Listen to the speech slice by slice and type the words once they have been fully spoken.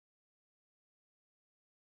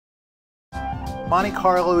Monte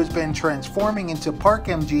Carlo has been transforming into Park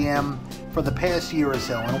MGM for the past year or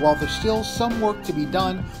so, and while there's still some work to be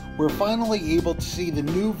done, we're finally able to see the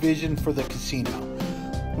new vision for the casino.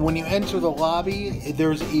 When you enter the lobby,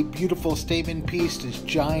 there's a beautiful statement piece, this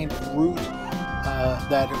giant root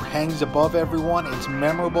that hangs above everyone. It's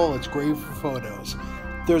memorable, it's great for photos.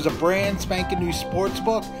 There's a brand spanking new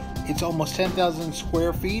sportsbook. It's almost 10,000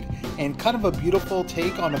 square feet and kind of a beautiful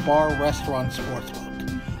take on a bar-restaurant sportsbook.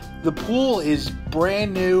 The pool is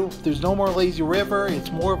brand new. There's no more lazy river.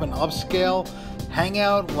 It's more of an upscale,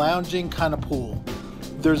 hangout, lounging kind of pool.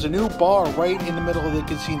 There's a new bar right in the middle of the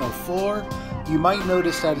casino floor. You might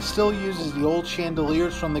notice that it still uses the old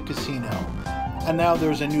chandeliers from the casino. And now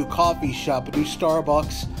there's a new coffee shop, a new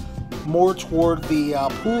Starbucks, more toward the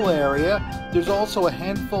pool area. There's also a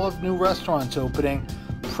handful of new restaurants opening.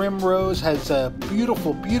 Primrose has a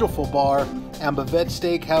beautiful, beautiful bar, and Bavette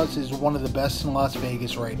Steakhouse is one of the best in Las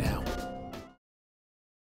Vegas right now.